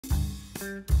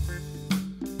Alright,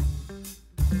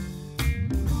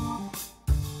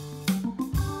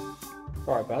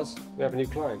 Baz, we have a new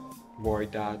client. Worried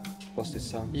dad lost his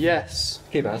son. Yes.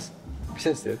 Okay, Baz, be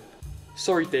sensitive.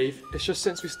 Sorry, Dave. It's just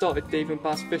since we started Dave and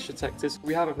Baz Fish Detectives,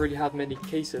 we haven't really had many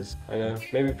cases. I know,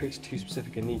 maybe we picked too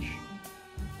specific a niche.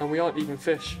 And we aren't even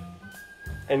fish.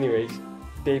 Anyways,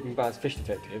 Dave and Baz Fish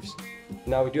Detectives.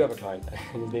 Now we do have a client,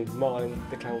 and his name's Marlin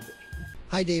the Clownfish.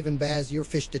 Hi, Dave and Baz, you're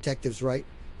fish detectives, right?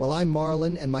 Well, I'm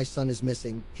Marlin, and my son is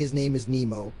missing. His name is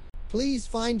Nemo. Please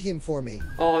find him for me.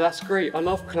 Oh, that's great. I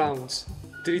love clowns.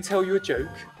 Did he tell you a joke?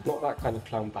 Not that kind of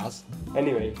clown, Baz.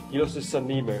 Anyway, he lost his son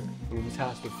Nemo, and we'll be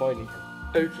tasked with finding him.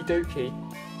 Okie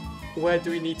dokie. Where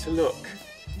do we need to look?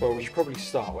 Well, we should probably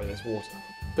start where there's water.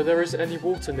 But there isn't any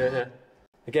water near here.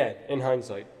 Again, in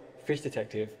hindsight, Fish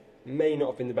Detective may not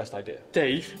have been the best idea.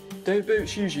 Dave, don't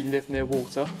boats usually live near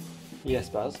water? Yes,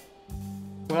 Baz.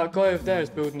 Well, that guy over there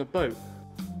is building a boat.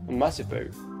 A massive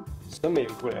boat. Some may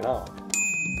even call it an ark.